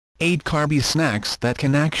8 Carby snacks that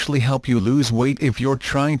can actually help you lose weight. If you're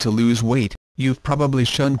trying to lose weight, you've probably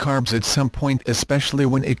shunned carbs at some point, especially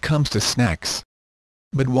when it comes to snacks.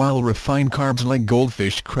 But while refined carbs like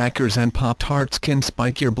goldfish crackers and Pop-Tarts can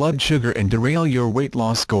spike your blood sugar and derail your weight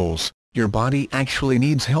loss goals, your body actually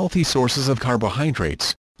needs healthy sources of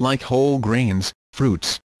carbohydrates, like whole grains,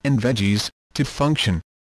 fruits, and veggies, to function.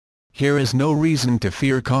 Here is no reason to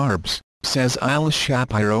fear carbs, says Alice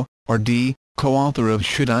Shapiro, RD, co-author of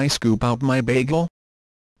Should I Scoop Out My Bagel?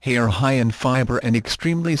 They are high in fiber and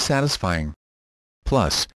extremely satisfying.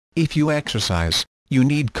 Plus, if you exercise, you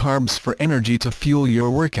need carbs for energy to fuel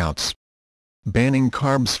your workouts. Banning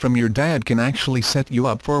carbs from your diet can actually set you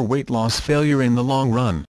up for weight loss failure in the long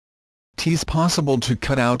run. It's possible to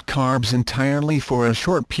cut out carbs entirely for a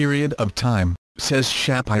short period of time, says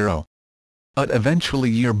Shapiro. But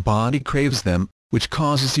eventually your body craves them, which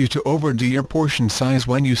causes you to overdo your portion size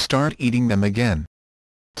when you start eating them again.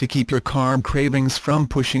 To keep your carb cravings from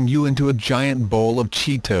pushing you into a giant bowl of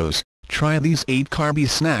Cheetos, try these 8 Carby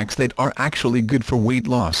snacks that are actually good for weight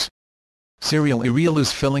loss. Cereal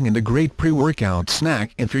is filling and a great pre-workout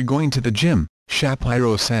snack if you're going to the gym,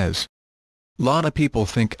 Shapiro says. Lot of people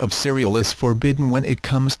think of cereal as forbidden when it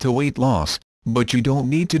comes to weight loss, but you don't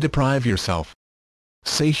need to deprive yourself.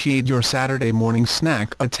 Satiate your Saturday morning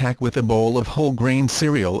snack attack with a bowl of whole grain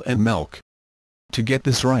cereal and milk. To get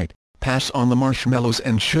this right, pass on the marshmallows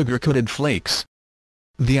and sugar-coated flakes.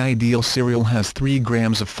 The ideal cereal has 3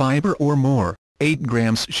 grams of fiber or more, 8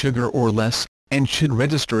 grams sugar or less, and should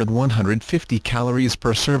register at 150 calories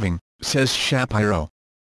per serving, says Shapiro.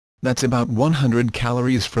 That's about 100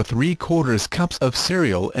 calories for 3/4 cups of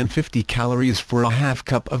cereal and 50 calories for a half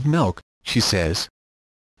cup of milk, she says.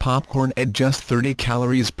 Popcorn at just 30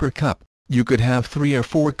 calories per cup, you could have 3 or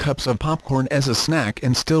 4 cups of popcorn as a snack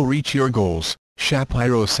and still reach your goals,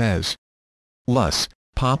 Shapiro says. Plus,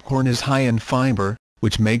 popcorn is high in fiber,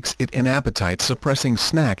 which makes it an appetite-suppressing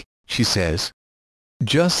snack, she says.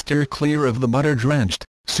 Just steer clear of the butter-drenched,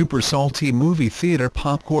 super salty movie theater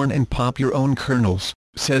popcorn and pop your own kernels,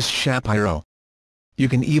 says Shapiro. You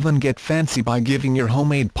can even get fancy by giving your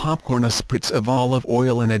homemade popcorn a spritz of olive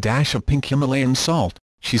oil and a dash of pink Himalayan salt,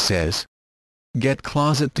 she says. Get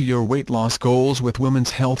closet to your weight loss goals with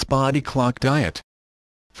Women's Health's Body Clock Diet.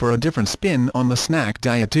 For a different spin on the snack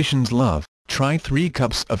dietitians love, try 3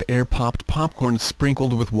 cups of air-popped popcorn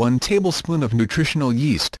sprinkled with 1 tablespoon of nutritional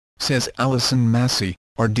yeast, says Allison Massey,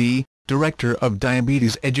 RD, Director of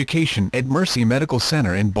Diabetes Education at Mercy Medical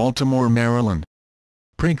Center in Baltimore, Maryland.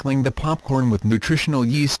 Sprinkling the popcorn with nutritional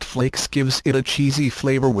yeast flakes gives it a cheesy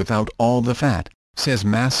flavor without all the fat, says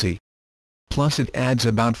Massey. Plus it adds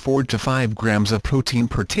about 4 to 5 grams of protein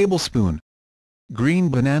per tablespoon. Green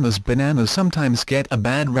bananas sometimes get a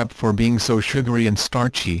bad rep for being so sugary and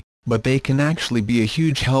starchy, but they can actually be a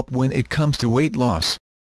huge help when it comes to weight loss.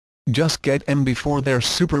 Just get them before they're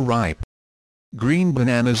super ripe. Green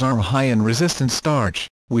bananas are high in resistant starch,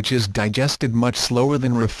 which is digested much slower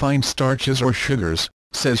than refined starches or sugars,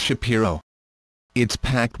 says Shapiro. It's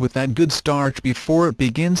packed with that good starch before it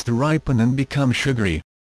begins to ripen and become sugary.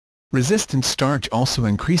 Resistant starch also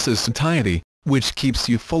increases satiety, which keeps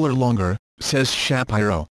you fuller longer, says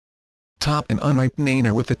Shapiro. Top an unripe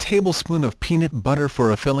banana with a tablespoon of peanut butter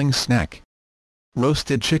for a filling snack.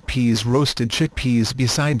 Roasted chickpeas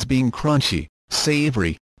besides being crunchy,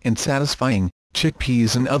 savory, and satisfying,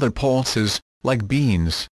 chickpeas and other pulses, like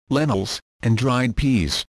beans, lentils, and dried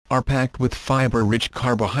peas, are packed with fiber-rich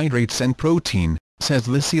carbohydrates and protein, says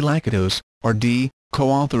Lissy Lakatos, RD,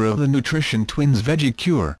 co-author of the Nutrition Twins Veggie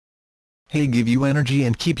Cure. They give you energy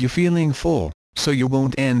and keep you feeling full, so you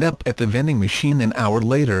won't end up at the vending machine an hour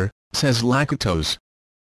later, says Lakatos.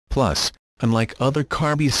 Plus, unlike other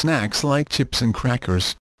carby snacks like chips and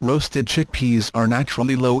crackers, roasted chickpeas are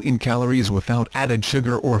naturally low in calories without added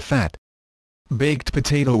sugar or fat. Baked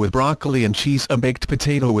potato with broccoli and cheese. A baked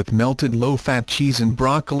potato with melted low-fat cheese and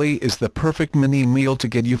broccoli is the perfect mini-meal to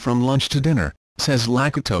get you from lunch to dinner, says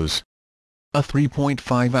Lakatos. A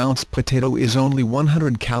 3.5-ounce potato is only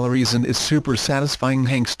 100 calories and is super satisfying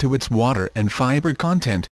thanks to its water and fiber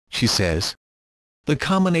content, she says. The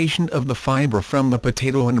combination of the fiber from the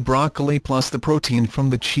potato and broccoli plus the protein from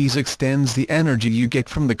the cheese extends the energy you get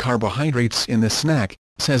from the carbohydrates in the snack,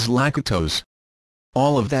 says Lakatos.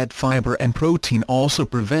 All of that fiber and protein also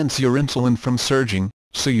prevents your insulin from surging,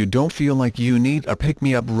 so you don't feel like you need a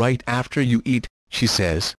pick-me-up right after you eat, she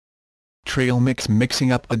says. Trail mix.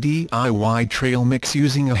 Mixing up a DIY trail mix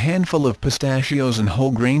using a handful of pistachios and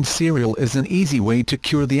whole grain cereal is an easy way to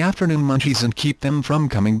cure the afternoon munchies and keep them from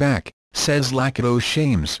coming back, says Lakatos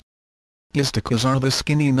Shames. Pistas are the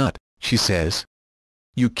skinny nut, she says.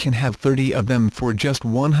 You can have 30 of them for just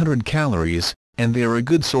 100 calories, and they're a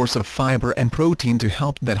good source of fiber and protein to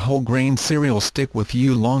help that whole grain cereal stick with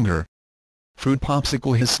you longer. Fruit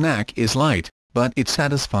Popsicle. His snack is light, but it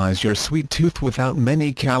satisfies your sweet tooth without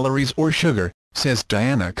many calories or sugar, says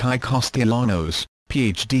Diana Castellanos,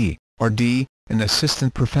 Ph.D., R.D., an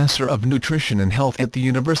assistant professor of nutrition and health at the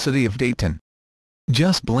University of Dayton.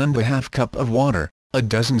 Just blend a half cup of water, a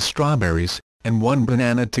dozen strawberries, and 1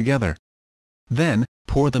 banana together. Then,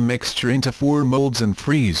 pour the mixture into 4 molds and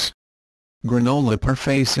freeze. Granola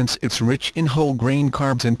parfait. Since it's rich in whole grain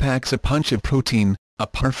carbs and packs a punch of protein, a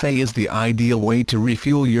parfait is the ideal way to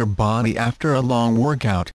refuel your body after a long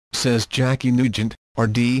workout, says Jackie Nugent,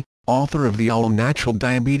 R.D., author of the All Natural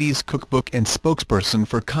Diabetes Cookbook and spokesperson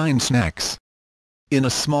for Kind Snacks. In a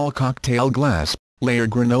small cocktail glass, layer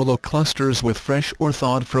granola clusters with fresh or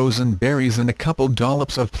thawed frozen berries and a couple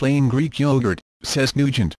dollops of plain Greek yogurt, says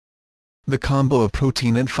Nugent. The combo of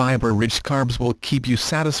protein and fiber-rich carbs will keep you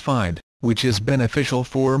satisfied, which is beneficial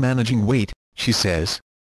for managing weight, she says.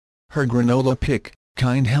 Her granola pick,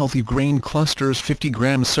 Kind Healthy Grain Clusters 50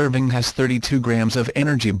 gram serving has 32 grams of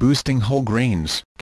energy-boosting whole grains.